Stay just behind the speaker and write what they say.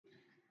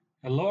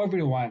Hello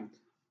everyone.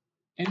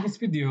 In this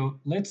video,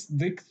 let's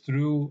dig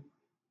through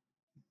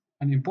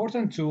an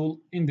important tool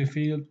in the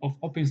field of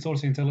open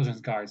source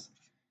intelligence, guys.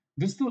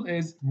 This tool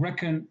is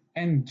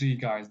Recon-ng,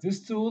 guys.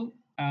 This tool,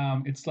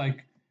 it's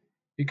like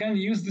you can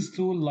use this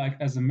tool like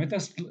as a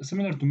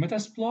similar to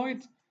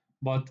Metasploit,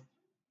 but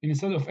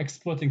instead of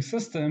exploiting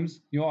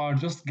systems, you are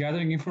just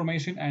gathering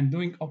information and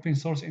doing open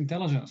source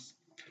intelligence.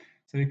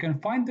 So you can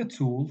find the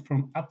tool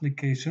from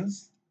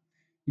applications.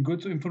 You go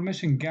to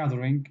information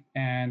gathering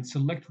and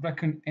select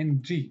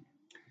Recon-ng.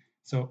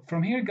 So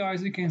from here,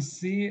 guys, you can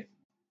see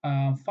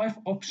 5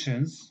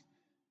 options.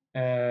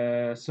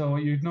 So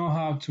you know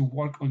how to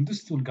work on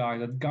this tool,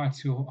 guys, that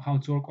guides you how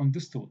to work on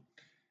this tool.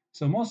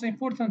 So most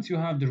important, you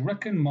have the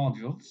Recon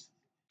modules.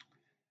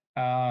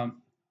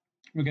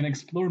 We're going to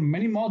explore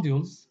many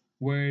modules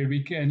where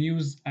we can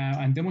use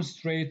and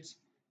demonstrate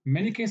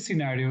many case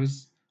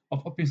scenarios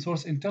of open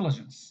source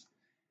intelligence.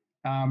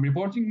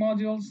 Reporting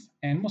modules,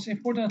 and most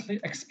importantly,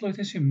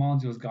 exploitation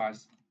modules,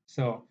 guys.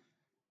 So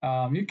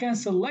you can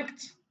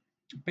select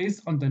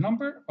based on the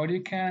number, or you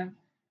can,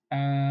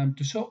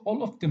 to show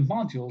all of the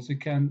modules, you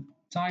can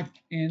type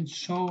in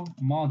show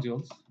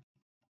modules,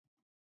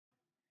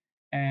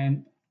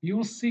 and you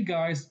will see,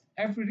 guys,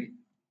 every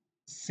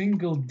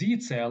single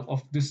detail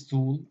of this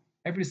tool,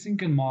 every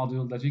single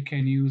module that you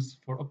can use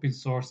for open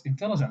source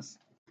intelligence.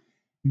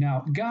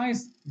 Now,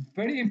 guys,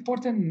 very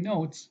important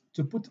note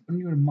to put on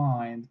your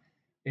mind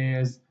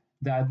is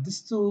that this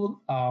tool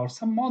or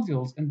some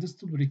modules in this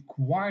tool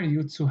require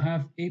you to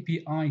have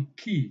API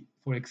key.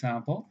 For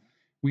example,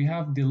 we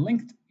have the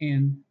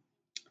LinkedIn,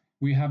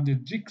 we have the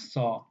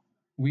Jigsaw,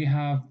 we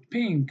have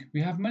Ping,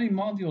 we have many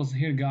modules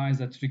here, guys,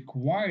 that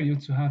require you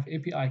to have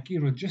API key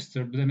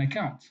registered with an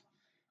account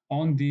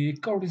on the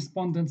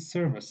correspondent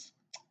service.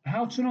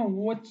 How to know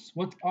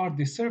what are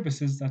the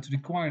services that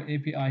require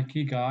API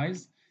key,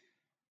 guys?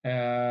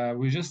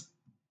 We just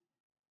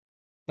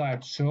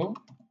type show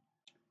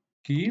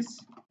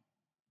keys,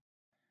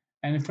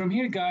 and from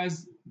here,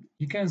 guys,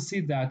 you can see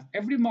that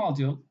every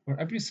module or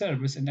every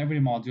service in every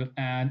module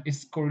and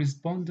its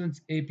correspondent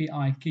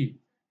API key.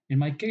 In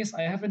my case,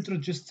 I haven't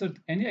registered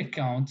any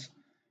account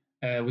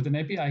with an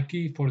API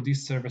key for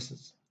these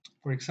services.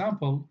 For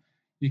example,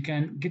 you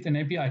can get an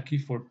API key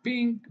for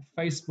Ping,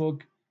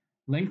 Facebook,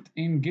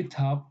 LinkedIn,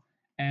 GitHub,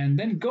 and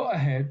then go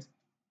ahead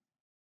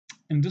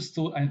in this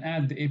tool and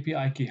add the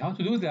API key. How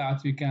to do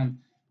that? You can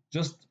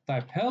just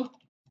type help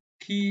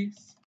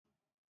keys,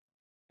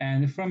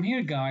 and from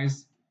here,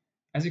 guys,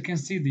 as you can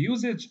see, the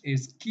usage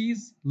is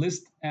keys,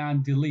 list,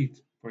 and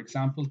delete. For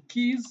example,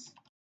 keys,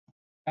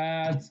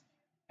 add,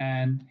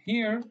 and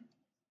here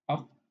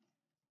up,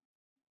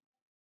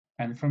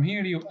 and from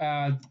here you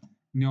add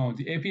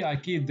the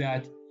API key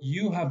that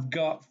you have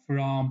got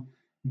from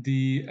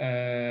the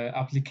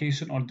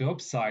application or the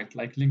website,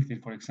 like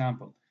LinkedIn, for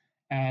example.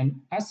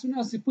 And as soon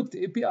as you put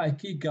the API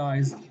key,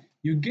 guys,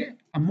 you get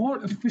a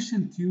more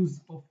efficient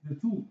use of the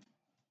tool.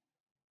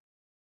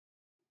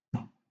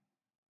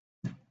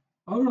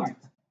 All right.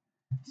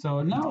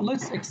 So now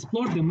let's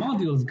explore the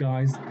modules,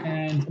 guys,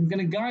 and I'm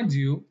gonna guide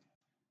you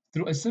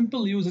through a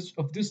simple usage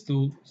of this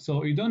tool,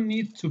 so you don't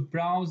need to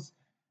browse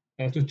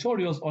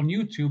tutorials on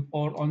YouTube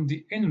or on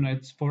the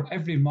internet for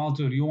every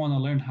module you want to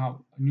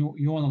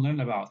learn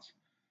about.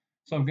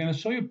 So I'm gonna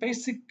show you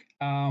basic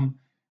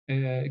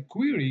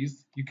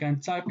queries you can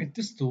type in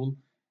this tool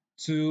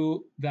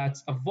that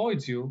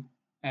avoid you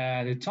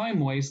the time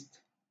waste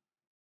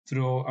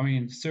through,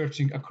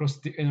 searching across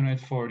the internet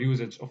for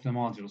usage of the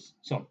modules.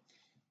 So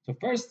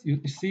first,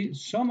 you see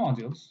show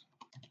modules.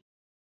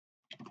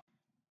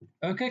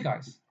 Okay,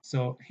 guys.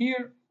 So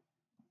here,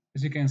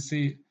 as you can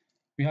see,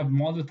 we have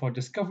model for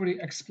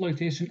discovery,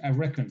 exploitation, and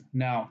Recon.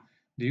 Now,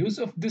 the use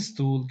of this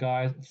tool,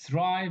 guys,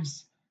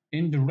 thrives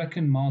in the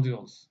Recon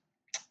modules.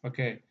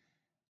 Okay,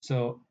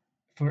 so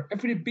for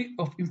every bit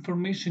of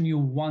information you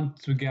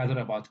want to gather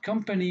about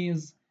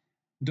companies,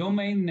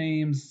 domain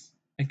names,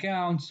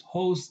 accounts,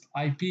 hosts,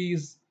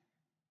 IPs,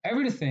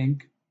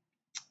 everything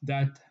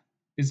that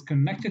is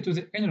connected to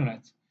the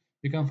internet,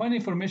 you can find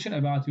information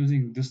about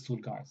using this tool,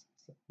 guys.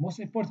 So most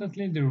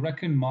importantly, the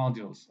Recon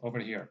modules over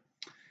here.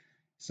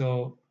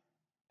 So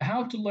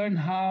how to learn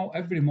how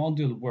every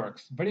module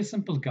works? Very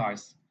simple,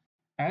 guys.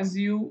 As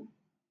you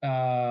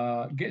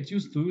get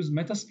used to use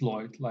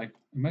Metasploit, like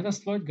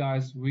Metasploit,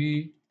 guys,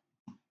 we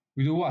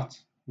do what?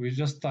 We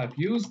just type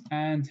use,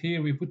 and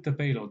here we put the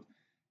payload.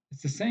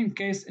 It's the same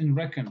case in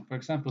Recon. For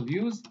example,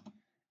 use,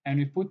 and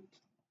we put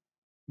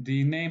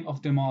the name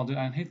of the module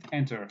and hit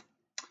enter.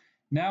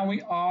 Now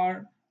we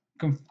are,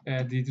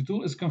 the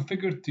tool is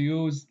configured to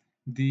use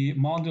the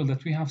module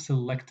that we have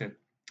selected.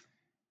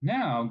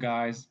 Now,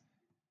 guys,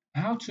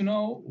 how to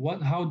know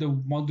how the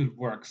module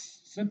works?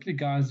 Simply,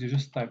 guys, you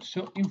just type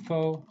show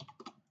info,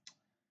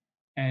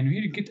 and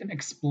here you get an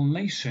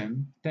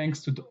explanation. Thanks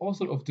to the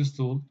author of this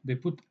tool, they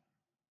put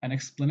an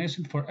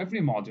explanation for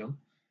every module.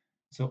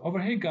 So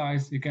over here,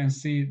 guys, you can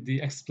see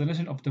the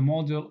explanation of the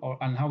module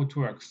and how it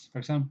works. For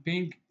example,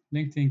 Ping,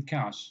 LinkedIn,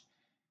 Cache.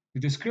 The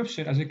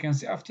description, as you can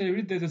see, after you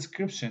read the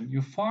description,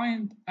 you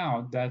find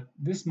out that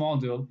this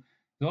module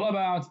It's all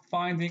about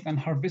finding and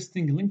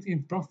harvesting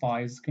LinkedIn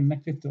profiles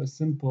connected to a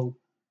simple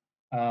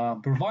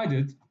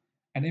provided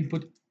an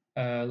input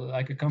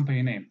like a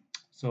company name.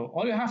 So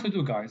all you have to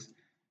do, guys,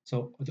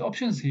 so the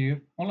options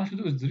here, all you have to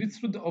do is read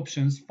through the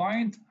options,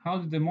 find how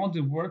the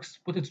model works,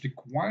 what it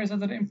requires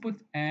as an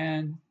input,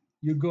 and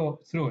you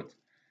go through it.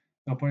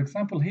 So for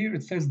example, here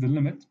it says the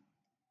limit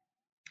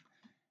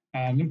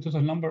and limit total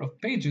number of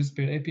pages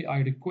per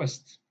API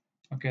request.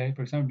 Okay,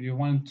 for example, you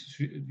want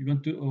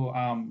to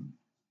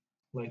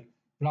like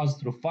browse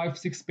through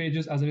 5-6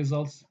 pages as a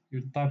result,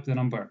 you type the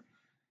number.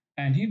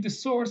 And here the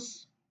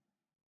source,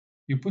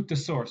 you put the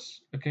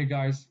source. Okay,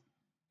 guys,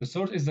 the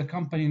source is the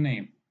company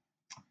name.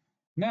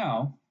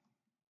 Now,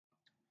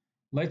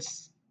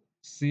 let's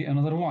see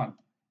another one.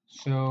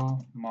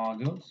 Show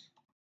modules.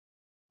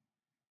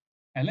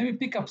 And let me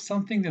pick up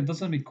something that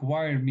doesn't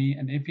require me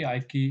an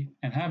API key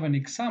and have an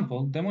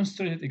example,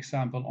 demonstrated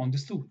example on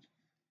this tool.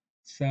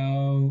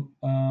 So,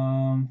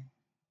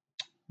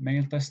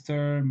 mail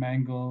tester,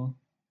 Mangle,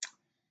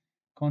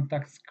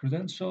 contacts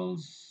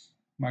credentials,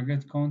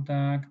 migrate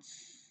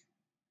contacts.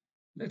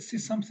 Let's see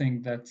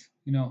something that,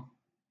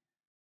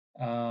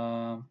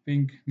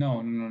 ping,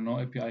 no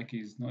API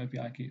keys, no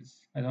API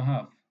keys. I don't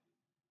have.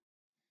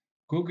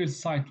 Google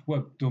site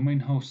web domain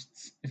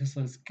hosts,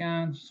 SSL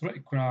scan,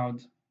 threat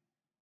crowd,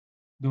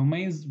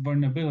 domains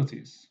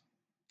vulnerabilities.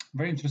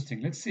 Very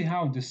interesting. Let's see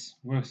how this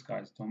works,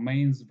 guys.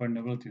 Domains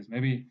vulnerabilities.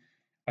 Maybe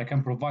I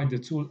can provide the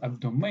tool a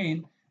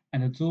domain,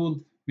 and the tool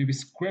maybe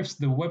scrapes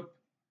the web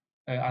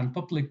and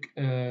public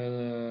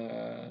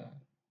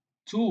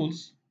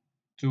tools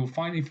to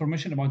find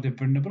information about the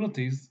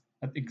vulnerabilities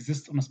that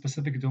exist on a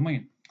specific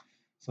domain.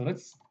 So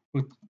let's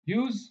put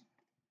use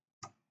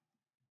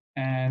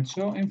and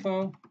show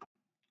info.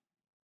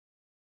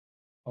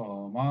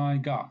 Oh my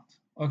God.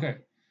 Okay.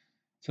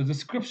 So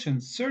description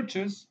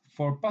searches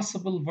for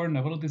possible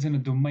vulnerabilities in a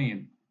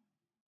domain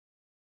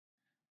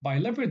by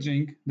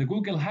leveraging the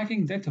Google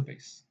hacking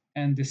database,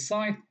 and the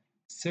site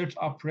search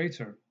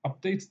operator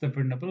updates the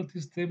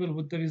vulnerabilities table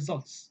with the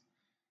results.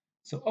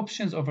 So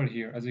options over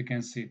here, as you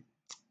can see.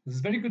 This is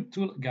a very good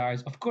tool,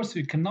 guys. Of course,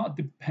 you cannot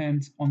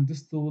depend on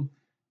this tool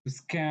to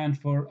scan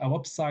for a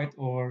website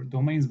or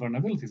domains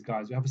vulnerabilities,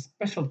 guys. You have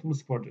special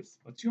tools for this,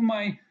 but you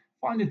might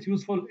find it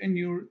useful in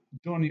your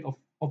journey of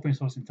open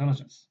source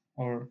intelligence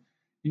or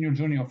in your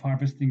journey of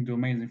harvesting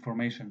domains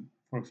information.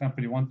 For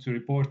example, you want to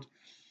report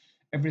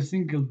every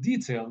single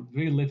detail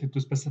related to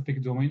a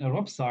specific domain or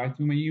website.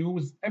 You may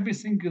use every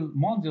single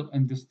module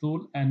in this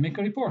tool and make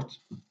a report.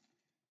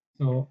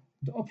 So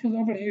the options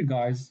over here,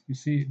 guys, you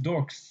see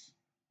docs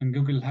and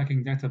Google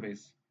hacking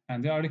database,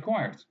 and they are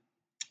required.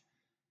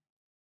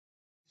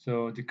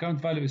 So the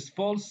current value is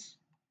false.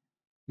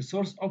 The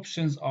source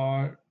options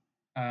are,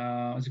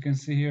 as you can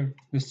see here,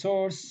 the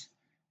source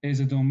is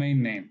a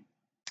domain name.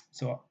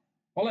 So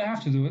all I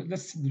have to do,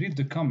 let's read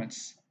the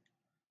comments.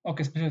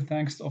 Okay, special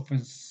thanks to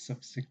Office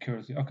of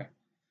Security. Okay.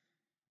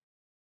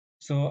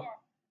 So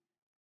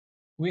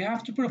we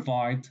have to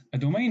provide a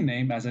domain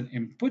name as an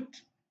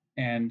input,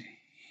 and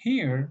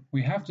here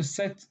we have to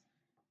set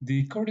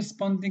the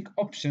corresponding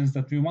options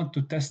that we want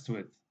to test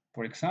with.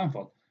 For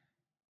example,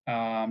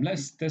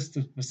 let's test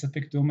a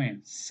specific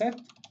domain.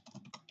 Set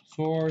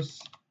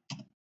source,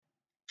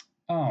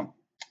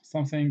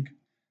 something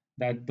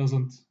that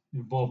doesn't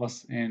involve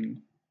us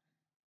in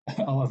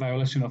a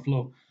violation of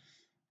law.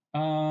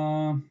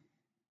 I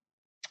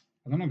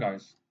don't know,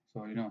 guys.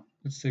 So,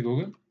 let's say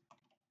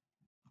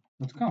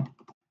google.com.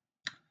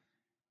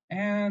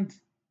 And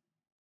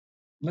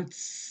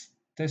let's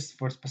test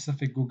for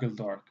specific Google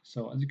Dark.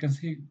 So as you can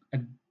see,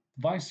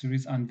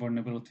 advisories and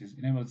vulnerabilities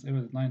enables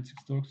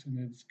 96 dorks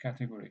in this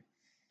category.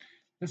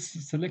 Let's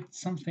select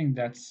something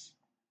that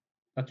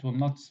will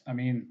not,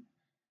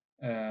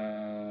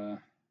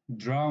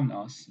 drown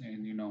us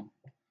in,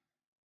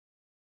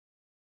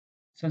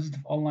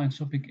 sensitive online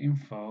shopping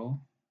info,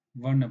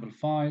 vulnerable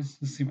files.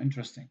 This seems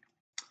interesting.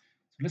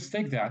 So let's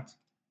take that.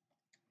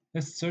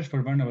 Let's search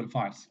for vulnerable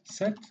files.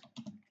 Set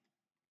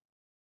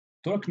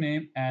dork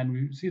name, and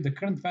we see the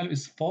current value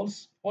is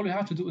false. All you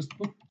have to do is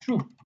put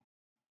true.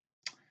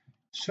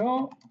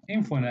 Show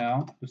info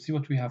now to see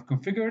what we have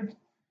configured.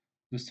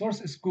 The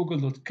source is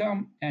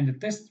google.com, and the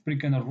test we're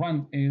gonna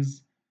run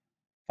is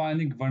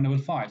finding vulnerable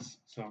files.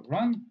 So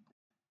run,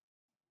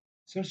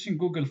 searching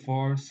Google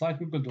for site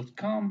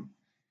google.com,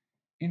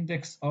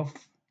 index of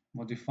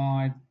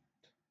modified,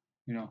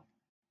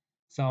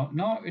 So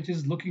now it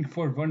is looking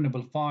for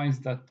vulnerable files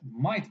that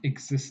might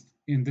exist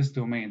in this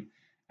domain.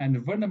 And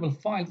if vulnerable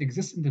files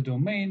exist in the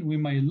domain, we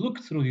may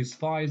look through these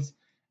files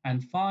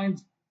and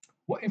find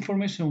what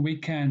information we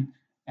can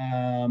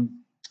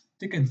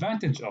take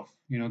advantage of,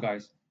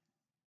 guys.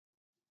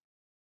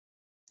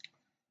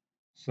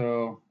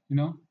 So,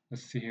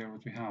 let's see here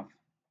what we have.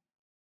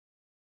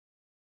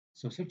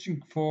 So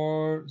searching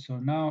for, so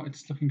now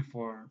it's looking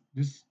for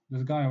this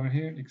guy over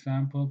here,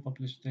 example,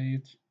 published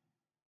date.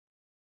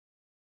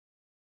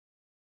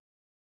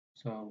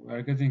 So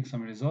we're getting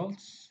some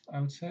results, I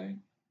would say.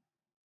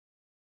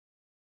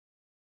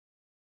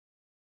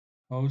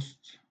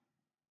 Host,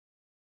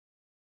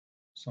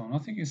 So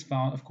nothing is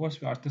found. Of course,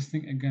 we are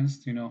testing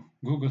against,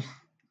 Google.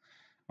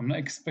 I'm not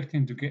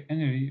expecting to get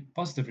any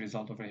positive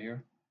result over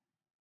here.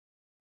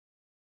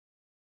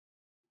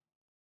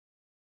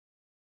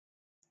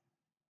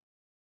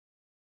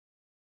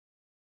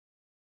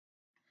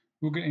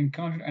 Google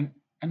encountered an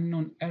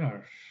unknown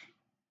error.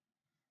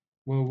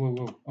 Whoa, whoa,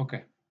 whoa.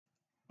 Okay.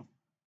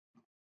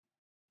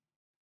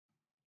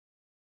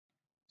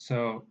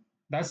 So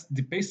that's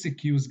the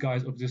basic use,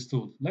 guys, of this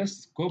tool.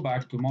 Let's go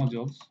back to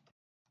modules.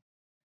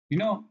 You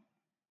know,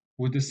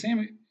 with the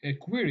same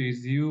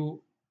queries,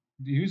 you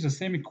use the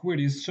same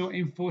queries, show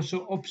info, show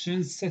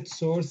options, set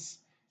source,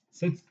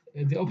 set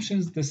the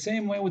options the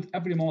same way with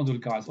every module,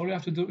 guys. All you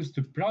have to do is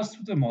to browse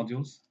through the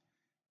modules,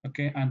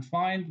 okay, and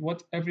find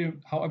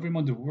how every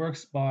module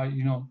works by,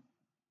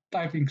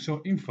 typing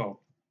show info.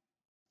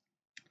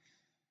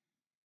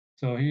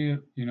 So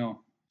here,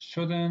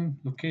 show them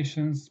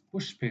locations,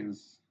 push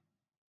pins,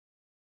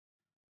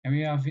 and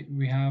we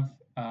have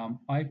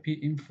IP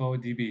info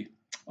DB.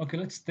 Okay,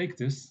 let's take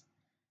this.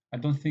 I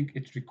don't think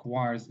it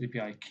requires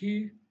API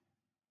key.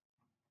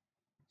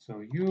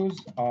 So use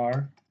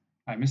R,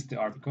 I missed the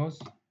R because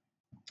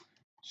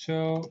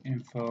show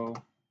info,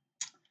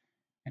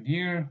 and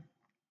here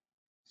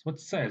is what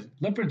it says,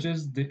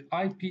 leverages the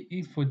IP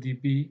info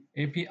DB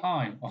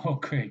API,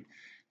 okay,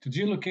 to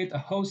geolocate a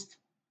host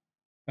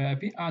by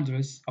IP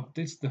address,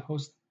 updates the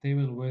host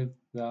table with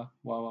the,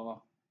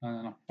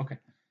 no, okay.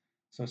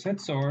 So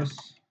set source,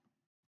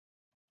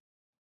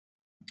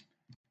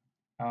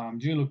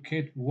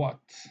 geolocate what?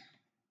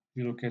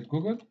 Geolocate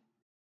Google,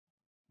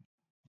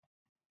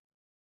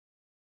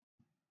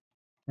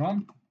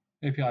 run,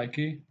 API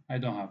key, I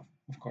don't have,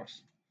 of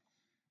course.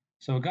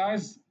 So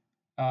guys,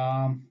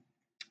 um,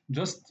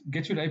 just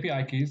get your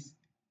API keys.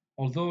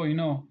 Although,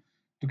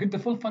 to get the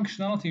full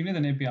functionality, you need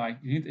an API.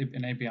 You need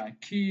an API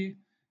key.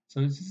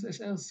 So this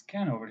is a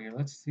scan over here.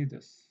 Let's see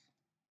this.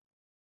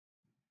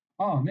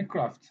 Oh,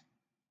 Netcraft.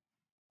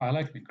 I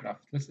like Netcraft.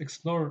 Let's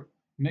explore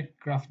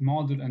Netcraft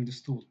module and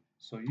this tool.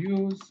 So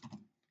use,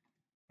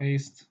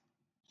 paste,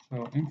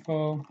 show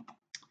info.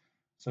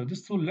 So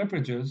this tool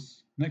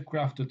leverages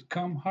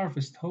netcraft.com,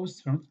 harvest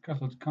host from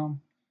netcraft.com.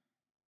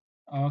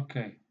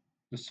 Okay,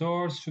 the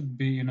source should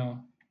be,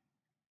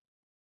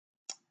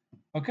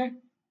 okay.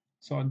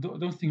 So I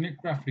don't think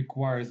Netcraft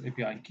requires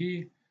API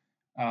key.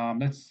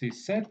 Let's see,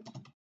 set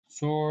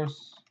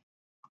source.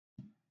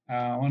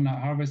 I want to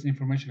harvest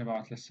information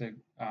about, let's say,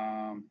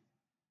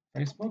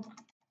 Facebook.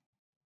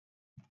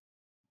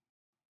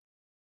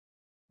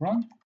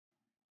 Run.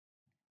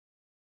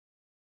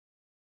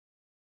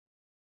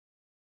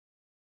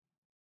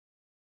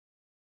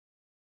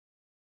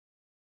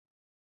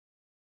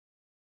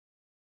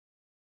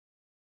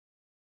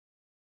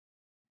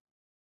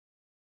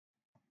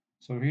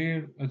 So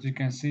here, as you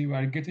can see, we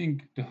are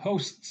getting the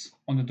hosts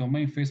on the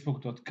domain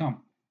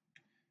facebook.com.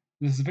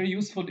 This is very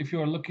useful if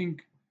you are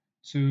looking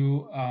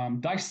to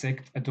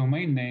dissect a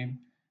domain name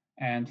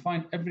and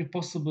find every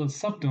possible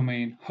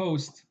subdomain,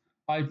 host,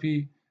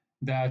 IP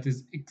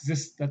that's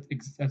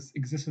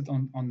existed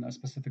on a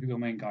specific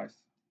domain, guys.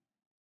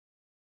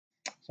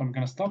 So I'm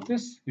going to stop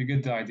this. You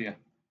get the idea.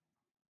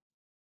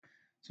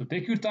 So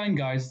take your time,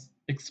 guys.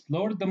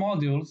 Explore the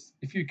modules.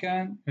 If you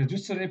can,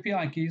 register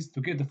API keys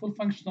to get the full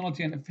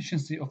functionality and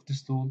efficiency of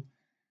this tool.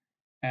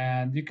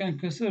 And you can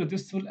consider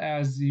this tool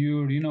as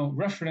your,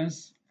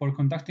 reference for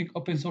conducting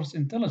open source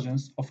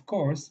intelligence. Of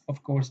course,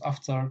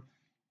 after,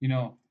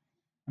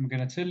 I'm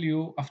gonna tell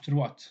you after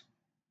what.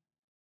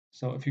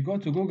 So if you go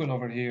to Google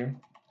over here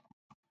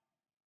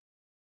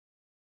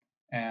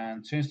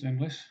and change to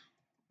English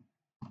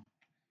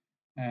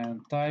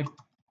and type,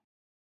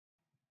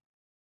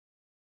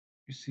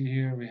 you see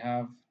here we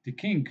have the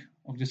king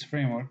of this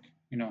framework,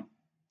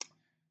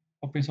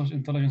 open source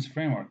intelligence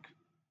framework.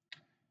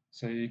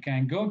 So you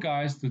can go,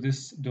 guys, to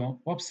this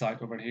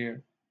website over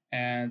here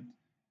and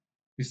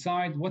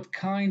decide what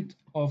kind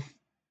of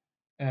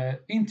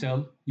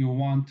intel you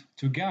want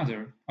to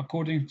gather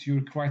according to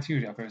your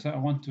criteria. For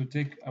example,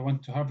 I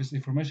want to harvest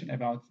information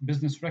about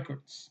business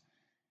records,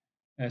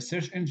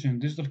 search engine,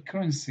 digital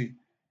currency.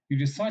 You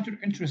decide your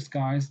interest,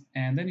 guys,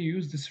 and then you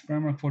use this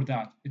framework for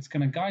that. It's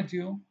gonna guide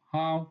you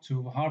how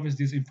to harvest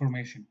this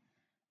information.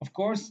 Of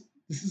course,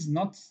 this is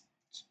not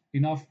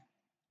enough,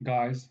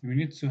 guys. You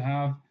need to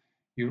have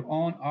your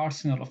own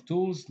arsenal of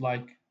tools,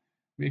 like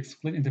we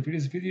explained in the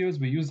previous videos.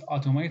 We use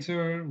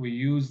Automator, we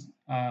use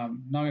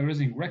now we're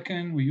using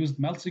Recon, we used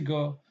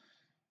Meltigo.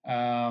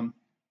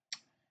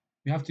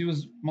 You have to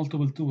use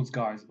multiple tools,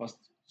 guys, but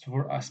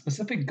for a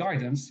specific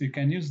guidance, you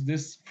can use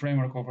this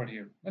framework over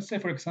here. Let's say,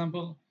 for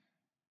example,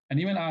 an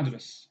email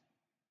address.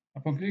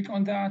 Upon click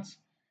on that,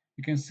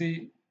 you can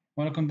see,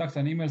 want to conduct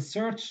an email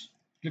search,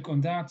 click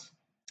on that,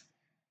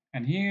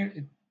 and here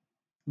it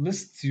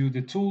lists you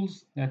the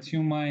tools that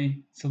you might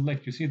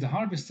select. You see the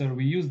harvester,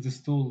 we used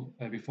this tool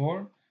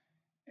before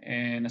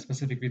in a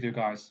specific video,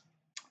 guys.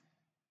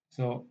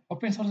 So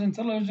open source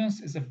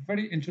intelligence is a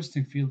very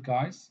interesting field,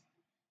 guys.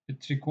 It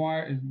gives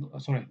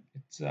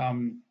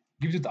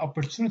you the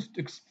opportunity to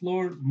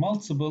explore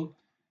multiple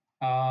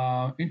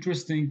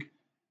interesting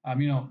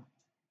you know,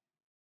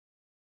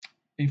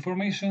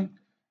 information,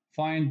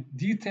 find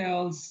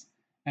details,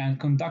 and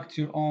conduct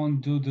your own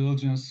due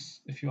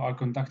diligence if you are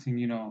conducting,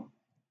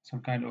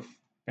 some kind of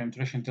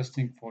penetration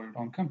testing for your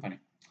own company.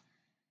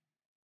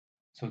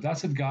 So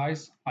that's it,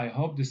 guys. I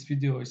hope this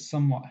video is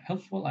somewhat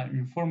helpful and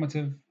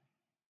informative.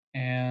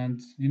 And,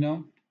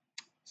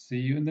 see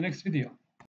you in the next video.